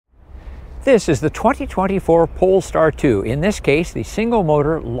This is the 2024 Polestar 2, in this case the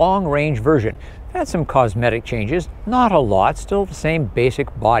single-motor long-range version. Had some cosmetic changes, not a lot, still the same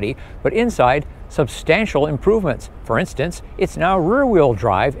basic body, but inside substantial improvements. For instance, it's now rear-wheel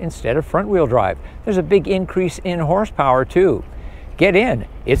drive instead of front-wheel drive. There's a big increase in horsepower too. Get in,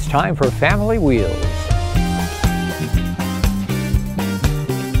 it's time for family wheels.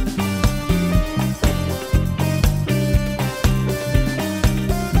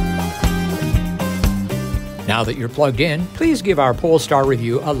 Now that you're plugged in, please give our Polestar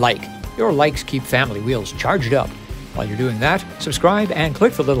review a like. Your likes keep family wheels charged up. While you're doing that, subscribe and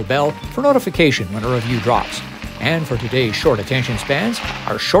click the little bell for notification when a review drops. And for today's short attention spans,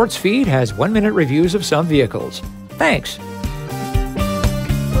 our Shorts feed has 1-minute reviews of some vehicles. Thanks!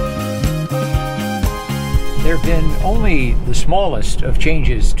 There have been only the smallest of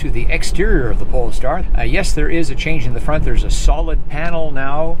changes to the exterior of the Polestar. Yes, there is a change in the front. There's a solid panel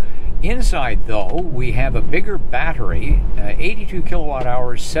now. Inside, though, we have a bigger battery, 82 kilowatt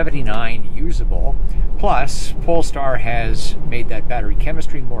hours, 79 usable. Plus, Polestar has made that battery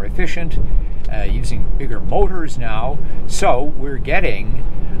chemistry more efficient, using bigger motors now. So we're getting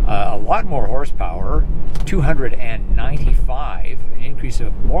a lot more horsepower, 295, an increase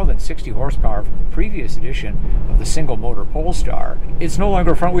of more than 60 horsepower from the previous edition of the single-motor Polestar. It's no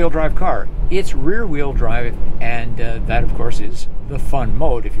longer a front-wheel drive car. It's rear-wheel drive, and that, of course, is the fun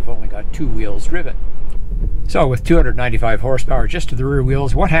mode if you've only got two wheels driven. So with 295 horsepower just to the rear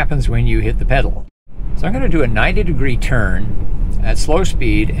wheels, what happens when you hit the pedal? So I'm going to do a 90-degree turn at slow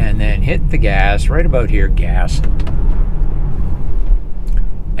speed and then hit the gas right about here, gas.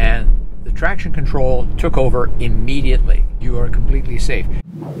 And the traction control took over immediately. You are completely safe.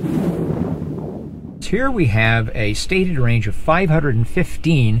 Here we have a stated range of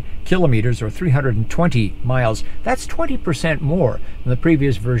 515 kilometers or 320 miles. That's 20% more than the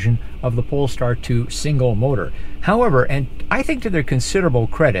previous version of the Polestar 2 single motor. However, and I think to their considerable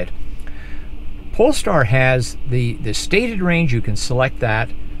credit, Polestar has the stated range. You can select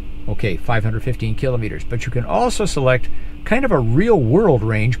that, okay, 515 kilometers, but you can also select kind of a real-world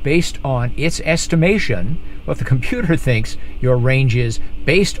range based on its estimation, what the computer thinks your range is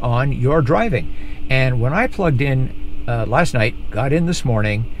based on your driving. And when I plugged in last night, got in this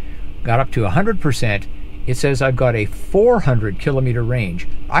morning, got up to 100%, it says I've got a 400 kilometer range.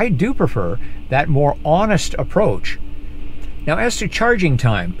 I do prefer that more honest approach. Now, as to charging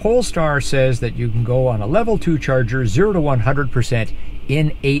time, Polestar says that you can go on a level 2 charger 0 to 100%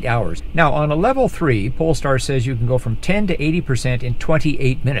 in 8 hours. Now, on a level 3, Polestar says you can go from 10 to 80% in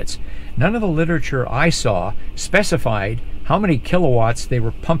 28 minutes. None of the literature I saw specified how many kilowatts they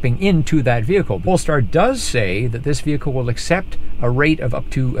were pumping into that vehicle. Polestar does say that this vehicle will accept a rate of up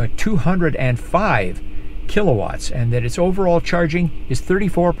to 205 kilowatts and that its overall charging is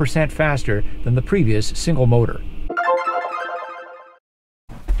 34% faster than the previous single motor.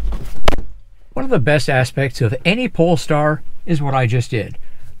 One of the best aspects of any Polestar is what I just did.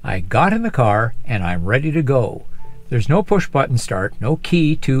 I got in the car and I'm ready to go. There's no push button start, no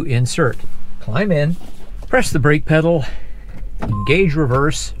key to insert. Climb in, press the brake pedal, engage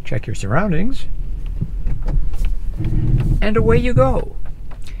reverse, check your surroundings, and away you go.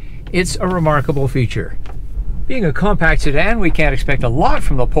 It's a remarkable feature. Being a compact sedan, we can't expect a lot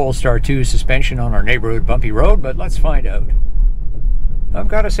from the Polestar 2 suspension on our neighborhood bumpy road, but let's find out. I've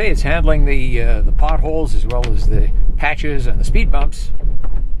got to say, it's handling the potholes as well as the patches and the speed bumps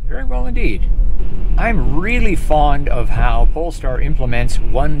very well indeed. I'm really fond of how Polestar implements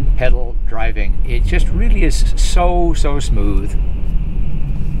one-pedal driving. It just really is so smooth.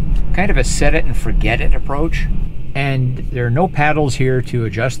 Kind of a set-it-and-forget-it approach. And there are no paddles here to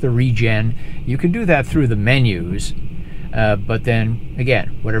adjust the regen. You can do that through the menus. But then,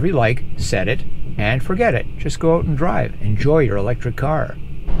 again, whatever you like, set it and forget it. Just go out and drive. Enjoy your electric car.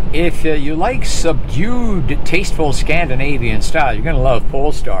 If you like subdued, tasteful Scandinavian style, you're going to love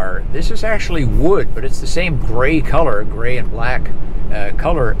Polestar. This is actually wood, but it's the same gray color, gray and black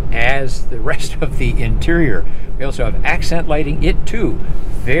color as the rest of the interior. We also have accent lighting. It too,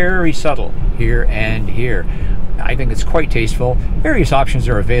 very subtle here and here. I think it's quite tasteful. Various options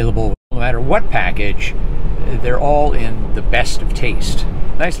are available no matter what package. They're all in the best of taste.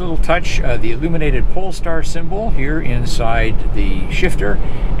 Nice little touch, the illuminated Polestar symbol here inside the shifter,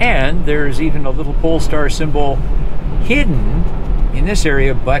 and there's even a little Polestar symbol hidden in this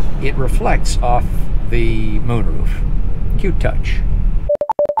area, but it reflects off the moonroof. Cute touch.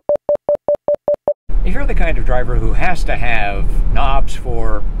 If you're the kind of driver who has to have knobs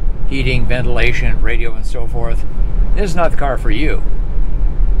for heating, ventilation, radio, and so forth, this is not the car for you.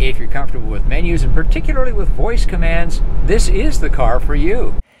 If you're comfortable with menus, and particularly with voice commands, this is the car for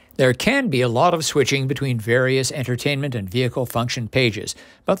you. There can be a lot of switching between various entertainment and vehicle function pages,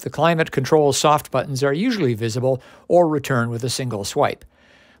 but the climate control soft buttons are usually visible or return with a single swipe.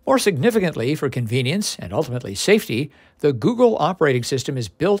 More significantly, for convenience and ultimately safety, the Google operating system is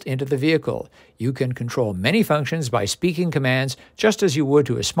built into the vehicle. You can control many functions by speaking commands just as you would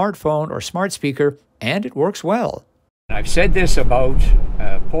to a smartphone or smart speaker, and it works well. I've said this about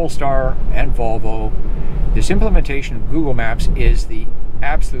Polestar and Volvo. This implementation of Google Maps is the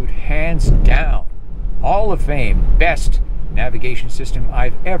absolute hands down Hall of Fame best navigation system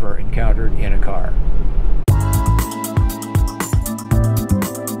I've ever encountered in a car.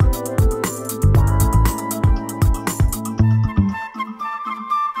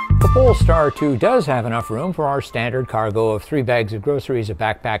 The Polestar 2 does have enough room for our standard cargo of 3 bags of groceries, a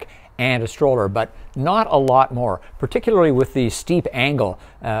backpack, and a stroller, but not a lot more, particularly with the steep angle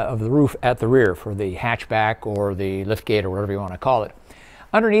of the roof at the rear for the hatchback or the liftgate or whatever you want to call it.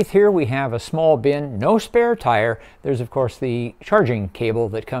 Underneath here we have a small bin, no spare tire. There's of course the charging cable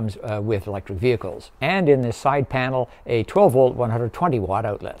that comes with electric vehicles. And in this side panel, a 12 volt 120 watt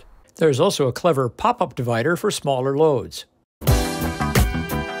outlet. There's also a clever pop-up divider for smaller loads.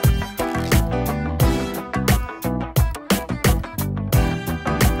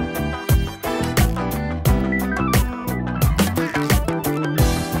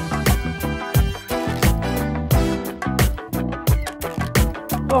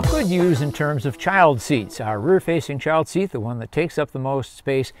 Well, good news in terms of child seats. Our rear-facing child seat, the one that takes up the most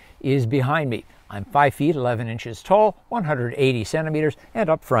space, is behind me. I'm 5 feet 11 inches tall, 180 centimeters, and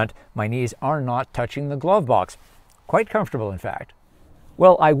up front, my knees are not touching the glove box. Quite comfortable, in fact.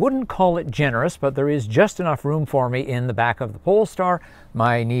 Well, I wouldn't call it generous, but there is just enough room for me in the back of the Polestar.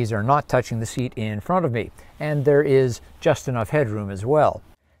 My knees are not touching the seat in front of me, and there is just enough headroom as well.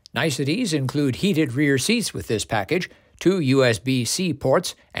 Niceties include heated rear seats with this package, 2 USB-C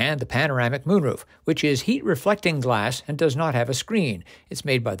ports, and the panoramic moonroof, which is heat-reflecting glass and does not have a screen. It's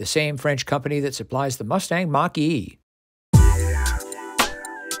made by the same French company that supplies the Mustang Mach-E.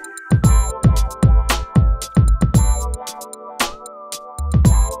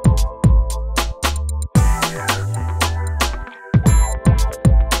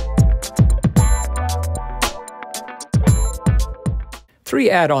 Three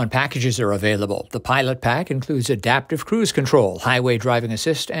add-on packages are available. The Pilot Pack includes adaptive cruise control, highway driving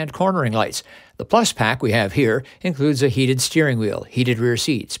assist, and cornering lights. The Plus Pack we have here includes a heated steering wheel, heated rear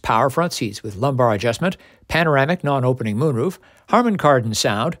seats, power front seats with lumbar adjustment, panoramic non-opening moonroof, Harman Kardon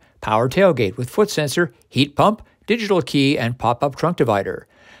sound, power tailgate with foot sensor, heat pump, digital key, and pop-up trunk divider.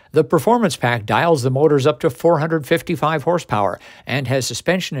 The Performance Pack dials the motors up to 455 horsepower and has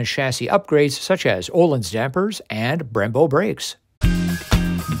suspension and chassis upgrades such as Öhlins dampers and Brembo brakes.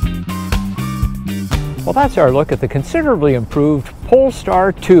 Well, that's our look at the considerably improved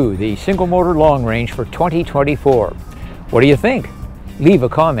Polestar 2, the single-motor long range for 2024. What do you think? Leave a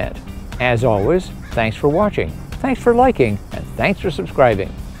comment. As always, thanks for watching, thanks for liking, and thanks for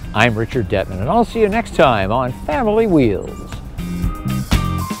subscribing. I'm Richard Detman, and I'll see you next time on Family Wheels.